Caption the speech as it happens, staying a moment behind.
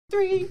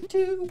3,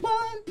 2, 1.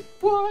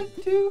 1,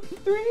 2,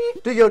 3.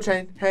 Do your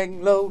chain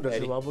hang low? Does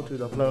it wobble to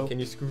the flow? Can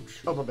you scooch?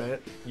 Oh, my bad.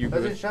 You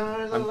Does good? it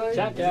shine I'm the light?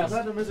 Chattcast.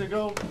 Platinum is a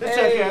gold. It's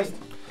Hey. Chattcast.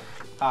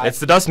 Hi. It's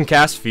the Dustin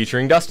cast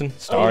featuring Dustin,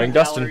 starring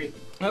Dustin.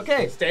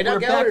 Okay, Stand we're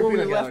up back gallery, where we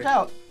peanut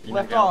gallery.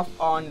 left off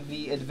on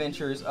the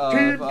adventures of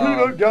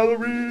Peanut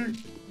gallery.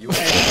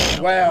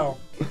 Wow.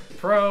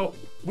 Pro.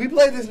 We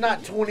played this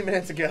not 20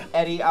 minutes ago.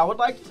 Eddie. I would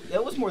like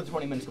it was more than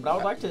 20 minutes ago, but I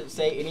would like to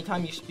say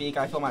anytime you speak,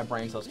 I feel my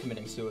brain cells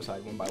committing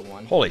suicide one by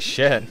one. Holy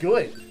shit.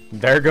 Good.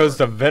 There goes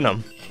the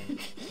venom.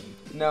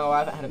 No, I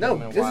haven't had a No,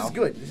 venom in a this while. is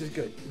good. This is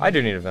good. I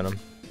do need a venom.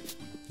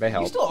 They You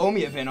help. still owe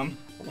me a venom.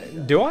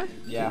 Do I?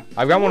 Yeah.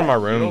 I've got one in my You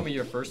owe room. me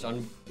your first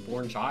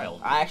unborn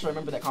child. I actually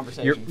remember that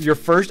conversation. Your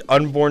first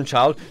unborn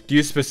child, do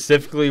you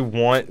specifically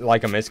want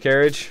like a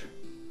miscarriage?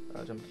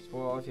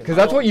 Because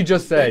that's what you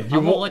just said. I'm You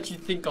gonna want let you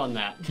think on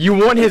that. you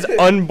want his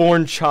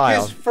unborn His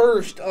child.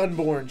 first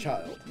unborn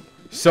child.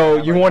 So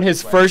Yeah, you right, want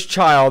his right. first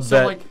child So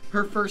that like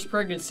her first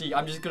pregnancy,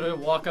 I'm just gonna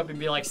walk up and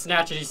be like,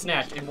 snatchity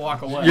snatch, and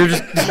walk away. you're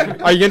just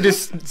are you gonna do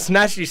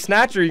snatchy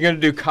snatch or are you gonna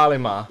do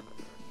kalima?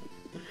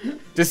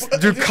 Just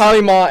do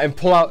kalima and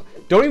pull out.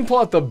 Don't even pull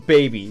out the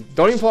baby.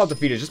 Don't even pull out the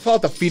fetus. Just pull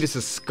out the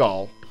fetus's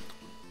skull.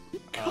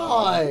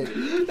 God.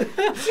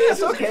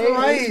 It's okay.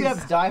 At least we have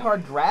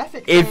diehard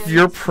graphics. If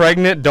you're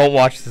pregnant, don't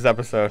watch this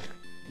episode.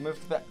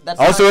 That's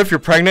Also, not, if you're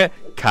pregnant,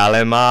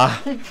 kalima.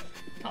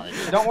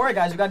 don't worry,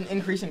 guys. We got an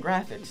increase in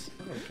graphics.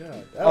 Oh,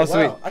 God. Oh, Oh,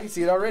 sweet. wow. I can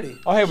see it already.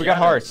 Oh, hey, we got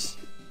hearts.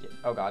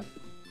 Oh God.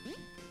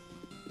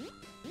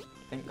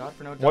 Thank God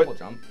for no double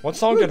jump. What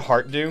song did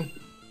Heart do?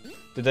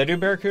 Did they do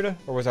Barracuda,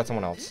 or was that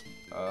someone else?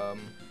 I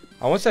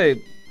want to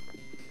say.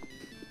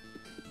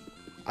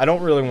 I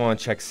don't really want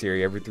to check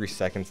Siri every 3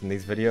 seconds in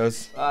these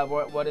videos.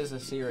 What is a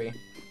Siri?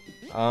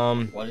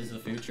 What is the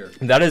future?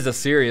 That is a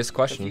serious The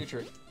question.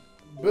 future.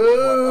 Boo!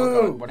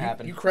 Oh, God, what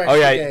happened? You crashed Oh the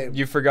yeah, game.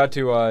 you forgot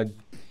to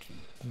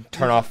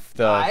turn off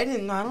the. I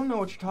don't know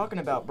what you're talking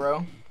about,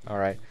 bro. All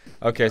right.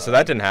 Okay, so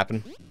that didn't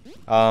happen.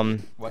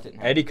 What didn't happen?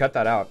 Eddie, cut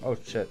that out. Oh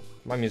shit,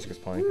 my music is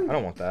playing. I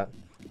don't want that.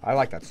 I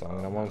like that song,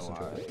 and I want to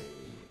listen to it.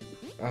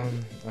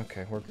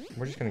 Okay,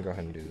 we're just gonna go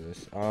ahead and do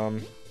this.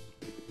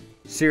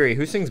 Siri,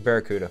 who sings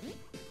Barracuda?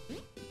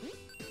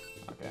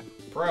 Okay.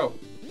 Pro.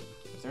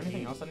 Is there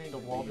anything else I need to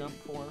wall jump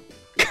for?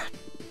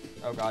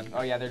 Oh God.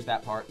 Oh yeah, there's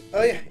that part.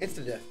 Oh, yeah.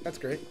 Instant death. That's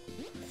great.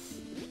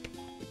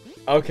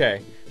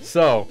 Okay,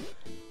 so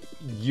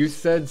you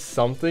said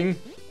something,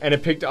 and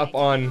it picked up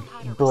on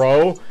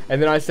bro,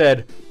 and then I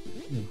said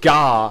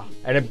ga,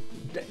 and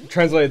it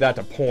translated that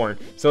to porn.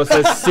 So it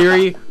says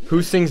Siri,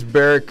 who sings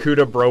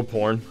Barracuda bro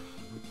porn?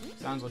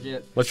 Sounds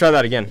legit. Let's try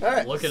that again. All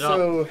right. Look it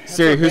so, up. that's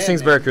Siri, our who band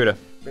sings name. Barracuda?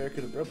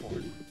 Barracuda bro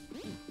porn.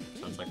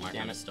 Sounds like my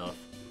kind of stuff.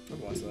 I'll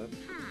watch that.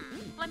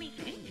 Let me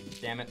think.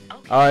 Damn it.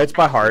 It's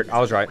by heart. I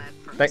was right.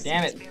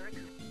 Damn it.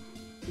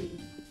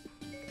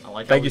 I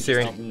like Thank how you, we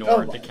Siri. just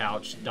ignored Oh, the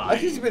couch I've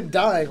dying. just been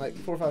dying like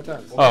 4 or 5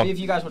 times. Well, Oh. maybe if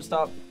you guys would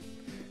stop.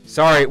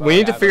 Sorry, we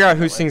need to yeah, figure out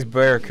who that way. sings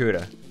Barracuda.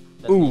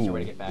 That's an easier way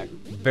to Ooh, get back.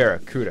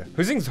 Barracuda.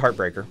 Who sings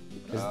Heartbreaker?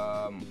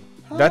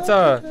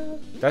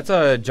 That's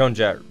a Joan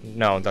Jett.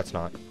 No, that's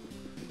not.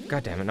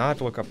 God damn it! Now I have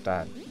to look up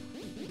that.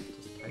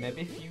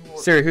 Maybe if you were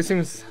Siri, who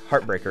sings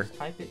Heartbreaker?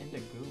 type it into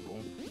Google.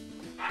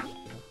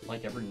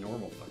 Like every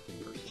normal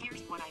fucking person.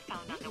 Here's what I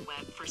found on the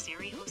web for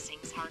Siri who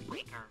sings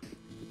Heartbreaker.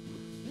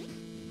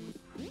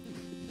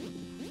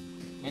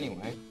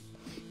 Anyway.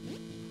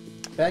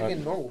 Back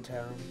in Normal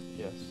Town.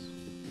 Yes.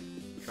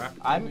 Track.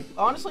 I'm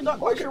honestly not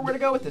quite sure where to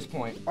go at this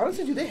point.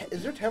 Honestly,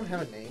 is their town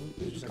have a name?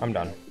 Is it just I'm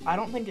done. I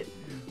don't think it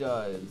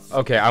does.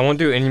 Okay, I won't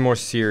do any more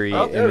Siri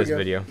Oh, in there we this go.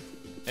 video.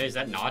 Hey, is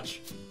that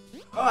Notch?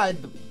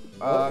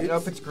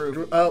 Nope, it's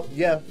Groove. Oh,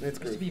 yeah, it's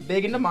Just Groove. be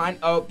big into mine.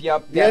 Oh,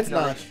 yep. Yeah, it's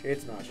definitely. Notch.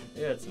 It's Notch.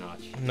 Yeah, it's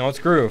Notch. No, it's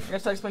Groove. I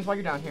guess that explains why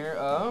you're down here.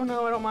 Oh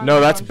no, I don't mind. No,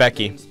 that's I'm just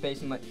Becky. in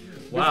Space and like.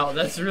 Wow,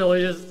 that's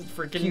really just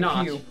freaking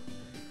Notch. Q.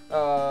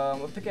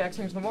 With pickaxe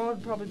things in the wall,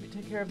 I'd probably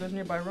take care of those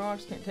nearby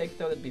rocks. Can't take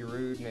though, that'd be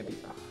rude. Maybe.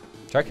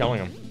 Try killing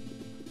him.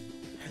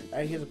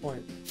 Here's the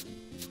point.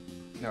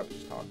 Nope,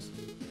 just talks.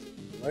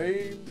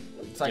 Lame.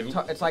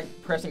 It's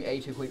like pressing A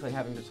too quickly and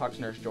having to talk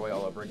to Nurse Joy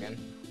all over again.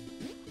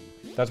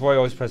 That's why I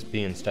always press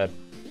B instead.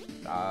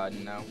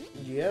 No.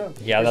 Yeah.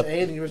 Yeah, Yours that-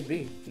 A and yours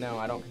B. No,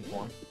 I don't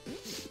conform.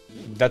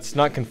 That's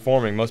not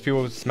conforming. Most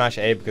people would smash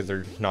A because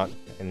they're not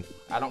in.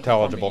 I don't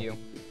Intelligible. conform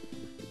to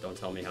you. Don't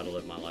tell me how to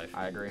live my life.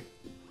 I agree.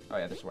 Oh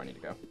yeah, this is where I need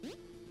to go.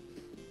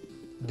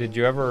 Did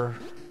you ever?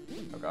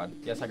 Oh god.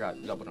 Yes, I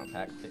got double jump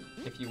pack.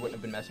 If you wouldn't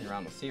have been messing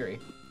around with Siri.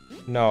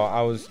 No,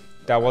 I was.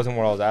 That wasn't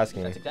what I was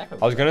asking. That's exactly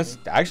I was what gonna. you're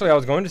asking. Actually, I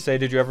was going to say,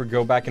 did you ever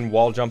go back and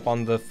wall jump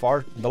on the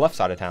left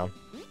side of town?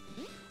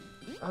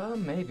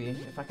 Maybe.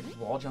 If I could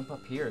wall jump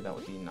up here, that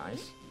would be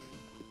nice.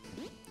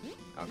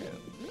 Okay,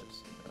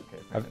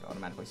 I've- it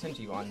automatically sends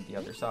you on the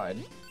other side.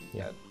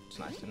 Yeah. It's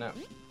nice to know.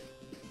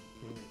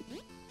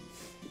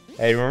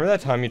 Hey, remember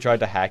that time you tried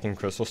to hack in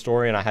Crystal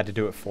Story and I had to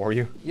do it for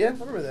you? Yeah, I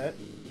remember that.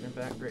 You're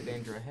back, great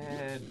danger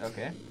ahead.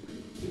 Okay.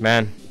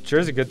 Man, sure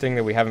is a good thing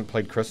that we haven't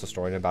played Crystal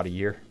Story in about a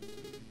year.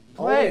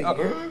 Wait, Oh,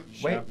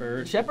 wait.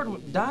 Shepherd.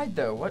 Shepherd died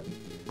though. What?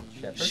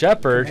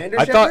 Shepherd. Commander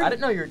I Shepherd? thought. I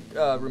didn't know your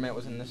roommate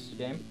was in this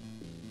game.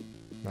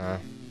 Nah,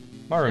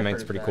 my roommate's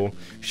is pretty back. cool.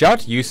 Shout out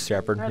to you,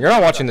 Shepherd. You're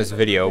not watching this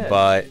video,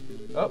 but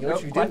Oh, You know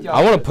what no, you quite did? the I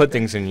want to opposite. put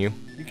things in you.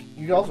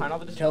 You also Find all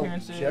the tell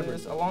disappearances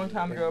Shepherd. a long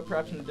time ago,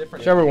 perhaps in a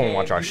different Shepherd won't game,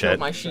 watch our you shit. killed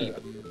my sheep.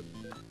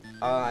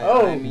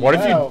 Oh, I mean, What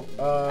if you-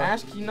 wow.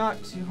 ask you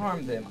not to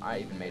harm them. I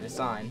even made a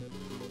sign.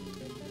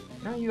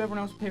 Now you everyone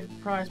else pay for the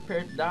price,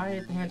 prepare to die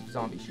at the hands of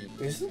zombie sheep.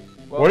 Is it?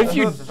 Well, What if the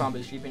you- hooves are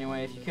zombie sheep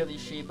anyway? If you kill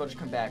these sheep, they'll just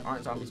come back.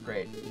 Aren't zombies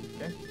great?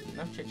 Okay,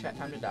 enough chit chat,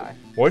 time to die.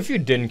 What if you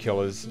didn't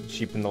kill his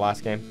sheep in the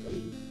last game?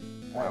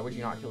 Why would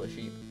you not kill a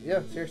sheep?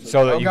 Yeah, seriously.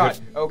 So that Oh you god!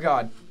 could. Oh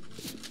god!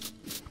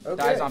 okay.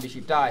 Die, zombie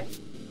sheep, die!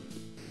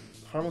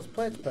 Harmless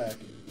plants pack.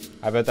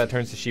 I bet that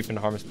turns the sheep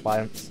into harmless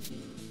plants.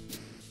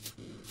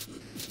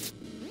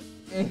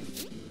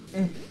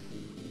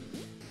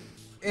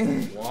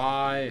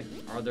 Why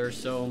are there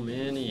so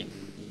many?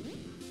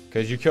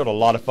 Cause you killed a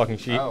lot of fucking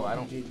sheep. Oh,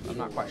 I'm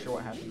not quite sure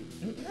what happened.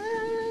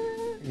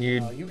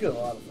 You You get a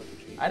lot of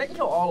fucking sheep. I didn't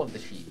kill all of the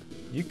sheep.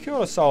 you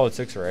killed a solid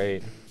 6 or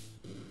 8.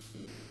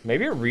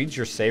 Maybe it reads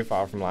your save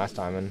file from last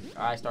time, and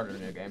I started a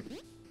new game.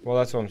 well,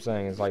 that's what I'm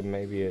saying. Is like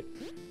maybe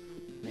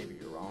Maybe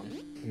you're wrong.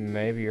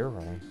 maybe you're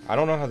wrong. I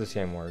don't know how this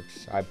game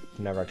works. I've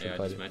never actually Hey, I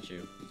played just it. met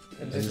you.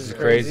 And This is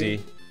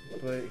crazy.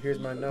 But here's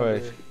my number.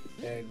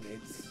 But- And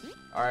it's.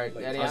 Alright,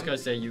 Like, Eddie, I was I'm- gonna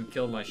say you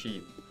killed my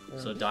sheep,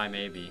 so die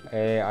maybe.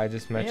 Hey, I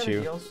just met have you,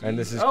 a DLC. and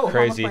this is Oh,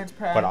 crazy. Homeless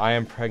Plants But Pack. I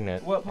am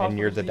pregnant, What and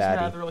you're the Have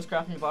daddy. the really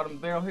scrap in the bottom of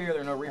the barrel here.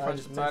 There are no refunds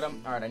just inside missed-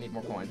 them. Alright, I need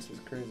more coins. It's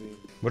crazy.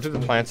 What do the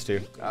plants do?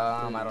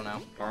 I don't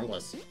know.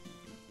 Harmless.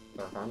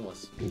 They're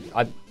harmless.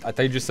 I thought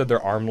you just said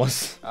they're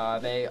armless. They I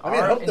mean, I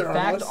are hope in they're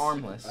fact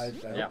armless. armless. I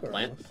Yeah, hope they're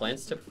harmless.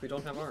 plants typically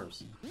don't have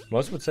arms.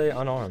 Most would say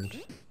unarmed.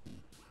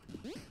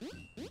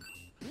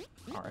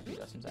 R.I.P.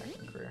 Dustin's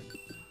acting career.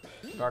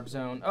 Dark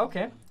Zone.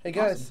 Okay. Hey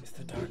guys, it's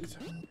the Dark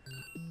Zone.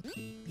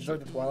 It's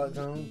like the Twilight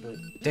Zone, but.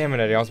 Damn it,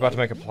 Eddie! I was about to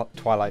make a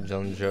Twilight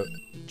Zone joke.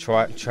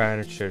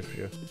 Trying to shoot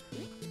you.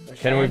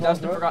 Can we- And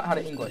Dustin forgot how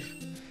to English.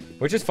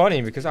 Which is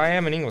funny because I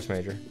am an English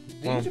major.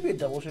 Did you used to be a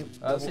double ship?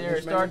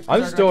 Sierra, start. I'm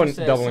start still director in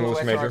says double silhouettes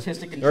English are major.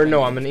 artistic and Or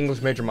no, trendy. I'm an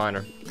English major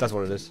minor. That's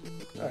what it is.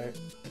 Alright.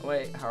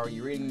 Wait, how are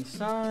you reading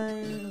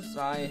signs?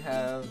 I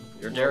have.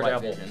 You're low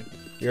light Daredevil. vision.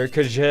 You're a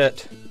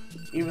Khajiit.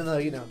 Even though,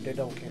 you know,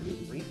 Daredevil can't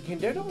read. Can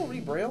Daredevil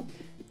read Braille?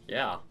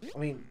 Yeah. I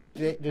mean,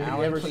 do they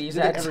Alan, ever please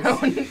do they add ever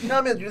tone. No,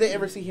 I mean, do they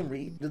ever see him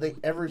read? Do they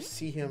ever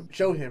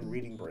show him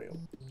reading Braille?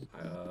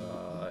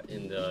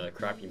 In the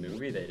crappy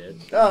movie they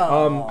did.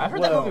 Oh, I've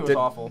heard that movie was did-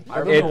 awful. I it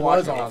remember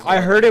was watching it. awful.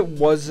 I heard it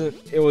wasn't.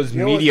 It was You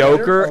know what's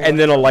mediocre, better? and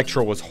then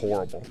Electra was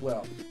horrible.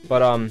 Well,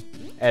 But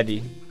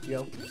Eddie,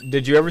 yo,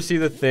 did you ever see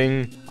the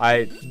thing?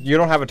 You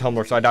don't have a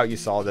Tumblr, so I doubt you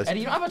saw this.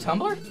 Eddie, you don't have a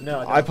Tumblr? no,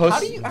 I don't,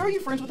 post. How are you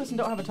friends with us and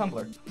don't have a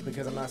Tumblr?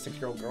 because I'm not a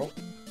 6-year-old girl.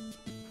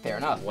 Fair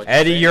enough. What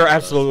Eddie, say you're about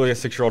absolutely a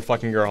 6-year-old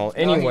fucking girl.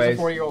 No, he's a Anyways,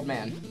 4-year-old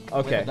man. With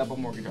Okay. a double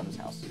mortgage on his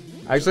house.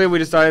 actually, we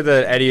decided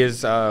that Eddie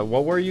is.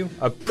 What were you?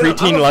 A I'm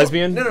preteen a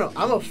lesbian? No,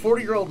 I'm a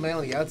 40-year-old man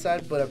on the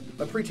outside, but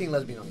a preteen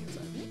lesbian on the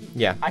inside.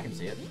 Yeah. I can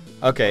see it.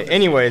 Okay.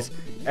 Anyways,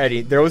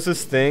 Eddie, there was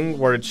this thing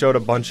where it showed a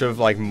bunch of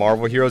like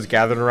Marvel heroes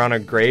gathered around a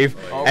grave,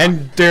 Oh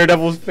and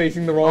Daredevil was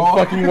facing the wrong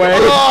fucking way.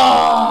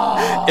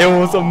 It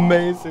was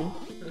amazing.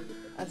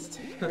 That's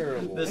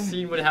terrible. This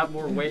scene would have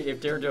more weight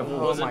if Daredevil Oh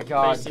my wasn't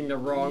God. facing the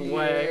wrong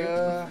way.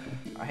 Yeah.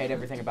 I hate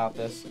everything about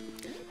this.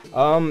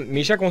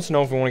 Mishak wants to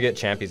know if we want to get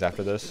champies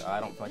after this. I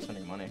don't feel like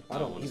spending money. I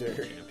don't either,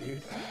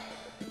 dude.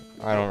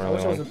 I don't I really wish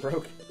I know. wasn't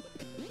broke.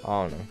 I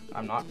don't know.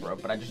 I'm not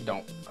broke, but I just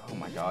don't. Oh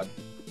my god.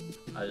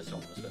 I just don't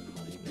want to spend the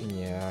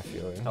money. Yeah, I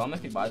feel you. Tell him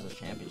if he buys us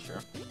champions, sure.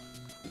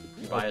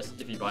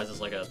 If he buys us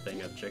like a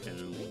thing of chicken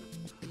and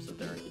we'll sit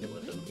there and eat it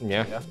with him.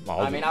 Yeah. Yeah. I'll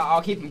I mean,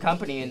 I'll keep him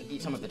company and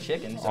eat some of the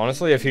chicken. So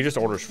honestly, if he just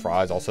orders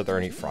fries, I'll sit there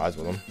and eat fries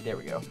with him. there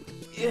we go.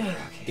 Yeah.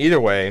 Either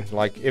way,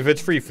 like if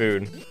it's free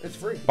food. It's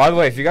free. By the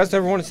way, if you guys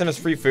ever want to send us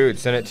free food,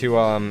 send it to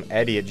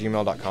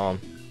Eddie@gmail.com.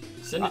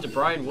 Send it to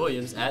Brian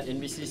Williams at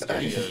NBC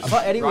Studios. I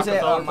thought Eddie was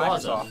at Rockefeller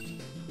Plaza.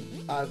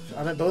 Microsoft.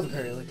 I'm at both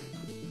apparently.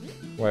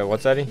 Wait,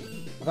 what's Eddie?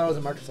 I thought it was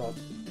at Microsoft.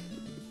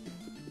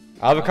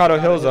 Avocado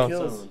Hills.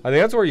 Hills. I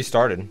think that's where you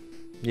started.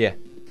 Yeah.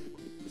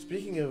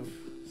 Speaking of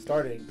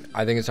starting,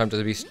 I think it's time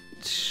to be.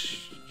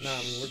 nah, I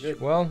mean, we're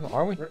good. Well,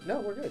 are we?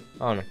 No, we're good.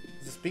 I don't know.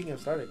 Speaking of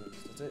starting,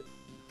 that's it.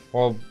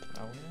 Well,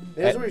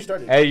 That's where you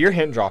started. hey, your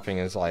hint dropping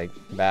is like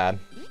bad.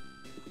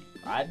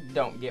 I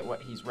don't get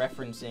what he's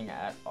referencing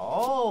at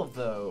all,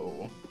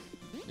 though.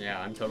 Yeah,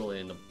 I'm totally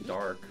in the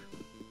dark.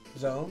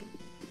 Zone.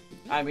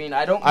 I mean,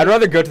 I don't. I'd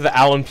rather go to the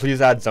Alan,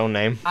 please add zone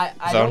name. I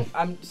Zone. don't.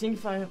 I'm seeing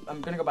if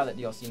I'm gonna go buy that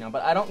DLC now,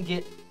 but I don't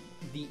get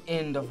the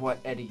end of what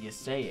Eddie is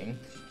saying.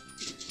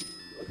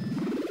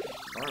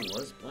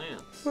 Harmless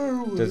plants.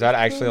 Does that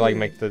actually like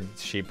make the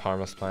sheep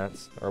harmless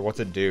plants, or what's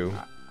it do?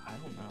 I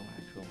don't know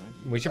actually.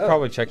 We should Oh.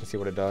 probably check and see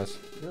what it does.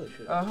 Really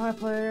should. Hi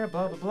player,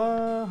 blah blah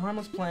blah.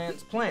 Harmless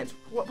plants. Plants.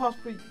 What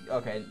possibly?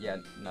 Okay, yeah,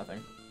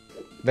 nothing.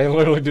 They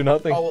literally do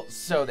nothing. Oh, well,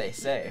 so they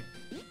say.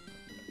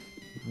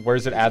 Where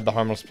does it add the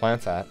harmless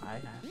plants at? I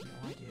have no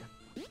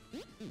idea.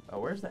 Oh,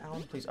 where's the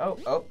Alan? Please. Oh.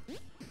 All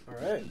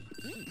right.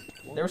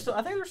 There was still, I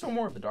think there was still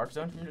more of the dark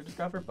zone for me to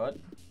discover, but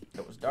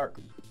it was dark.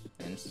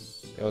 And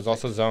It was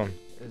also zone.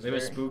 It was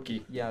very-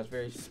 spooky. Yeah, it was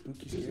very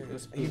spooky. Scary. It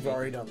was You've spooky.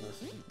 already done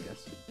this.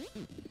 Yes.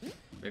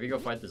 Maybe go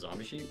fight the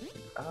zombie sheep.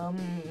 Hold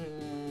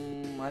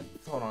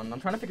on. I'm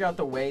trying to figure out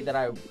the way that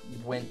I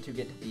went to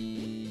get to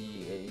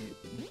the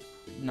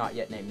not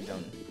yet named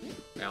zone.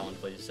 Alan,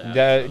 please.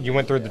 You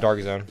went through the dark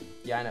zone.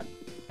 Yeah, I know.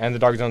 And the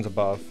dark zone's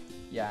above.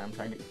 Yeah, and I'm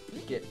trying to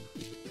get.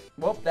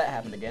 Well, that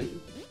happened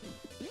again.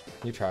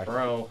 You tried.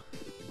 Bro.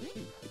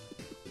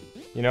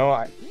 You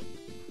know,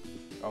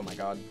 Oh my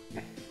god,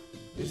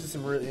 This is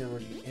some really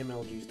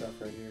MLG stuff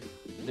right here.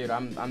 dude,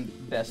 I'm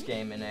best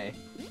game in A.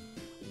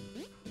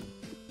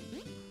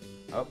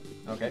 Oh,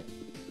 okay.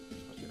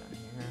 Let's go down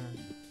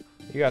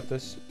here. you got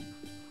this.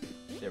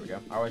 There we go.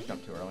 I always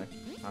jump too early.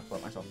 I have to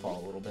let myself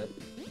fall a little bit.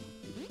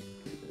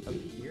 Up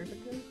here to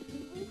go to?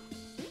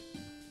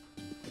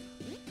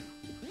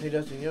 Hey,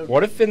 Dustin, you know...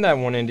 What if in that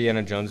one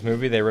Indiana Jones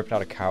movie they ripped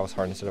out a cow's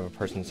heart instead of a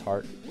person's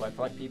heart? Well, I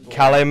feel like people.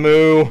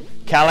 Kalemoo!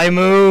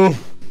 Kalemoo!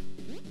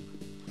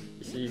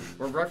 You see,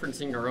 we're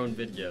referencing our own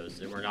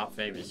videos, and we're not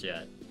famous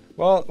yet.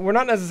 Well, we're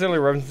not necessarily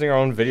referencing our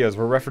own videos.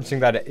 We're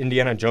referencing that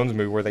Indiana Jones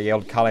movie where they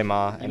yelled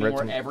Kalema You and mean ripped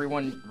where him.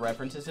 everyone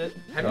references it?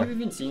 Have Yeah. you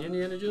even seen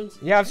Indiana Jones?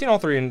 Yeah, I've seen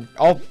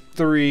all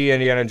three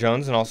Indiana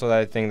Jones, and also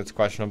that thing that's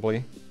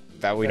questionably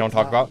that we don't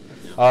talk about.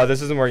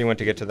 This isn't where you went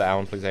to get to the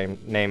Alan Please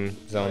name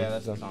Oh zone. yeah,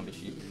 that's so- the zombie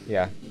sheep.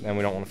 Yeah, and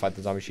we don't want to fight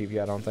the zombie sheep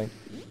yet, I don't think.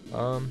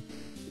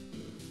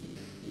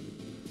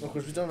 Of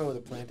course, we don't know where the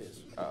plant is.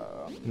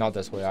 Not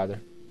this way either.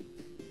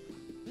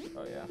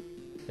 Oh yeah.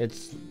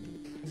 It's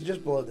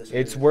just below this.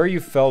 It's area. where you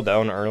fell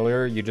down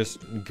earlier. You just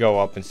go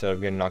up instead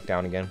of getting knocked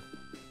down again.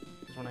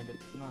 Just when I get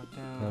knocked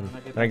down, And I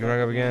get I get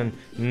knocked up again.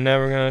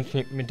 Never gonna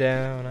keep me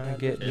down. I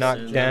get Kissing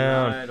knocked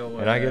down, right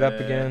and I get up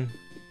away. again.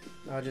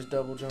 I just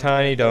double jump.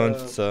 Tiny back up.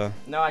 don'ts.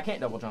 No, I can't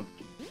double jump.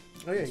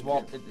 Oh, yeah, It's you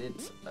wall. can.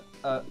 It's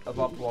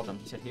above the wall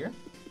jump. You said here.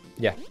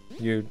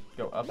 You.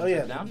 Go up Oh, and yeah.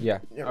 step down. Yeah.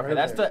 Yeah, Okay, right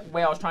that's there. the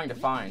way I was trying to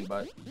find,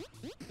 but.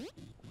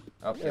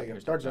 Oh, There yep, you go.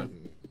 here's Start dark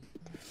zone.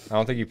 I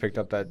don't think you picked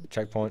up that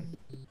checkpoint.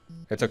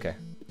 It's okay.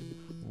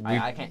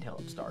 I can't tell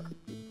it's dark.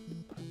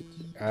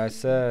 I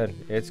said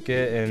it's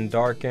getting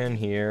dark in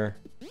here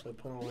So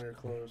put on your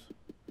clothes.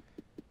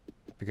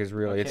 because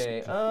really Okay,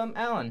 it's.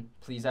 Alan,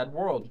 please add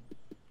world.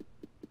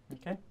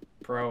 Okay.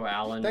 Pro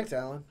Alan. Thanks,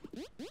 Alan.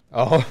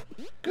 Oh,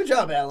 Good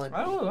job, Alan.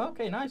 Oh,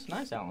 okay, nice,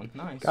 Alan,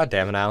 nice. god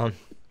damn it, Alan.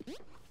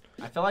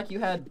 I feel like you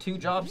had 2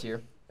 jobs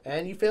here.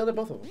 And you failed at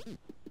both of them.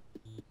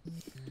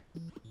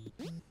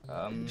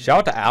 Shout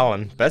out to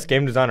Alan, best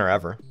game designer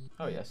ever.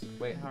 Oh yes.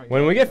 Wait, how are you?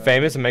 When we get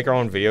famous and make our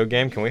own video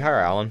game, can we hire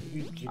Alan?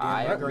 You damn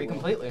I right agree we will.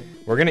 completely.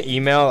 We're gonna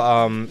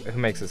email who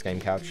makes this game,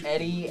 Couch?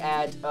 Eddie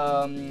at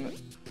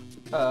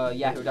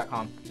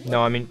yahoo.com.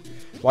 No, I mean,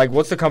 like,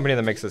 what's the company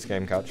that makes this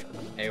game, Couch?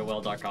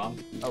 AOL.com.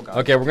 Oh god.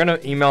 Okay, we're gonna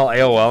email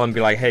AOL and be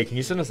like, hey, can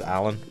you send us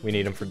Alan? We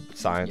need him for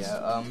science.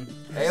 Yeah,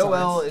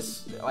 AOL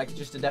is like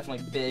just a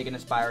definitely big and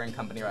aspiring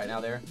company right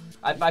now.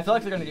 I feel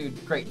like they're gonna do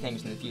great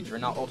things in the future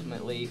and not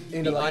ultimately be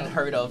Into like-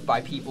 unheard of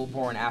by people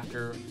born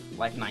after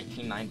like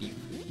 1990.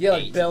 Yeah,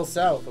 like Bell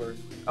South or...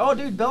 Oh,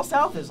 dude, Bell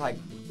South is like,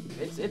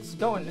 it's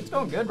going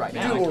good right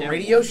now. Dude, or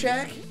Radio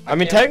Shack? I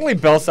mean, can't- technically,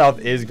 Bell South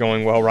is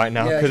going well right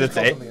now Yeah, because just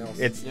call something else.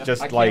 it's Yeah. I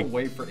just can't like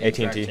wait for AT&T.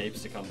 8-track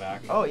tapes to come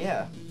back. Oh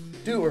yeah.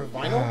 Dude, or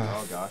Vinyl?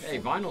 Oh gosh. Hey,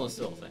 vinyl is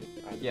still a thing.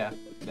 Yeah.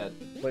 That.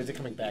 But is it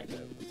coming back, though?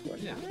 That's the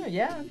question.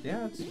 Yeah.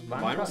 Yeah. It's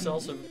Vinyl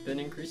sales have been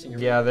increasing.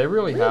 Yeah, they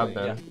really have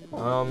Really?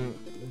 been.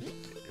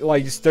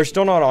 Like they're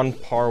still not on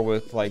par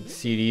with like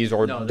CDs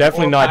or No, they're-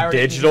 definitely or not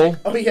pirated digital.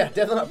 music. Oh, yeah,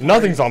 definitely not.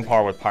 Nothing's on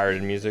par with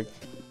pirated music.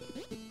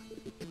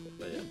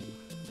 But yeah,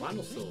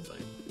 vinyl's still a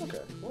thing. Okay,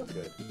 well, that's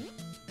good.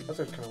 I was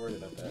kind of worried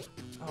about that.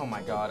 Oh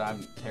my god,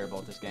 I'm terrible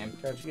at this game.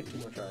 God, you get 2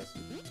 more tries.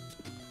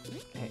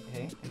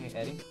 Hey,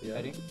 Eddie. Yeah.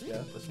 Eddie.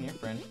 Yeah. Listen here,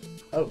 friend.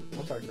 Oh,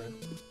 I'm sorry, friend.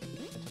 It's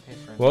okay,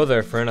 friend. Whoa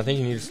there, friend. I think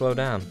you need to slow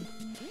down.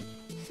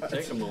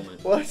 Take a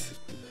moment. What?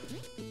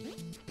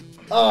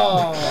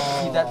 Oh!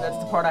 See, that's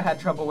the part I had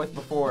trouble with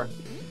before.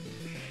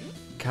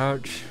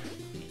 Couch.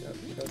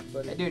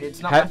 Hey, dude,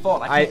 it's not my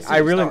fault. I can't see I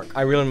the really, dark.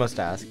 I really must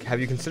ask. Have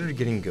you considered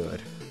getting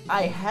good?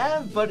 I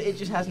have, but it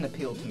just hasn't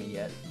appealed to me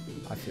yet.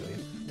 I feel you.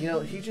 You know,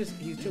 he's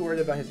too worried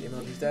about his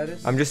MLG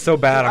status. I'm just so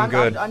bad. I'm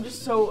good. I'm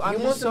just so. He I'm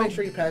wants just to so. make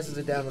sure he passes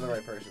it down to the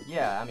right person.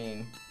 Yeah, I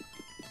mean.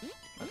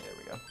 Okay, there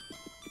we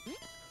go.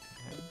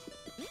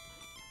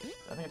 Okay.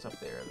 I think it's up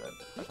there.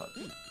 That I thought.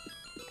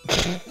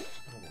 Oh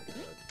my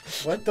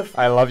god. What the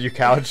I love you,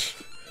 Couch.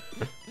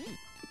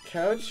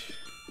 couch?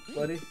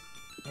 Buddy?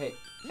 Hey,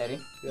 Eddie.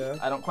 Yeah?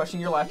 I don't question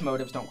your life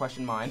motives. Don't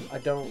question mine. I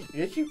don't...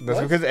 Yes, you... That's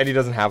what? because Eddie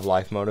doesn't have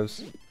life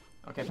motives.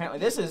 Okay, apparently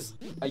this is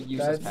a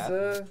useless path.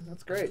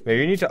 That's great.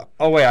 Maybe you need to.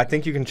 Oh wait, I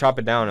think you can chop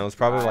it down. It was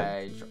probably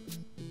like.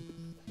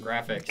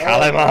 Graphics.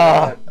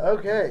 Kalema!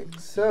 Okay,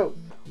 so...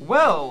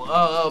 Well,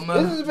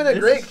 This has been a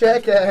great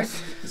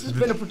Chattcast. This has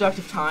been a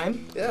productive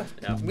time. Yeah.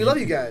 Yeah. We love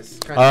you guys.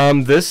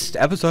 Kinda. This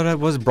episode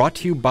was brought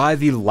to you by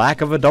the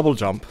lack of a double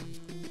jump.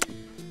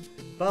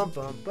 Bum,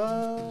 bum,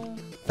 bum.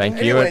 Thank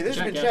you. Anyway, this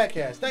has been Chattcast.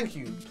 Chattcast. Thank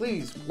you.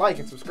 Please like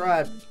and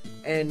subscribe.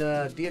 and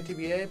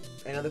DFTBA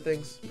and other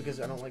things because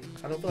I don't feel like.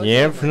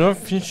 Yeah, saying for that. no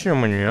future,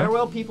 man. Yeah.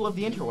 Farewell, people of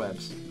the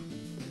interwebs.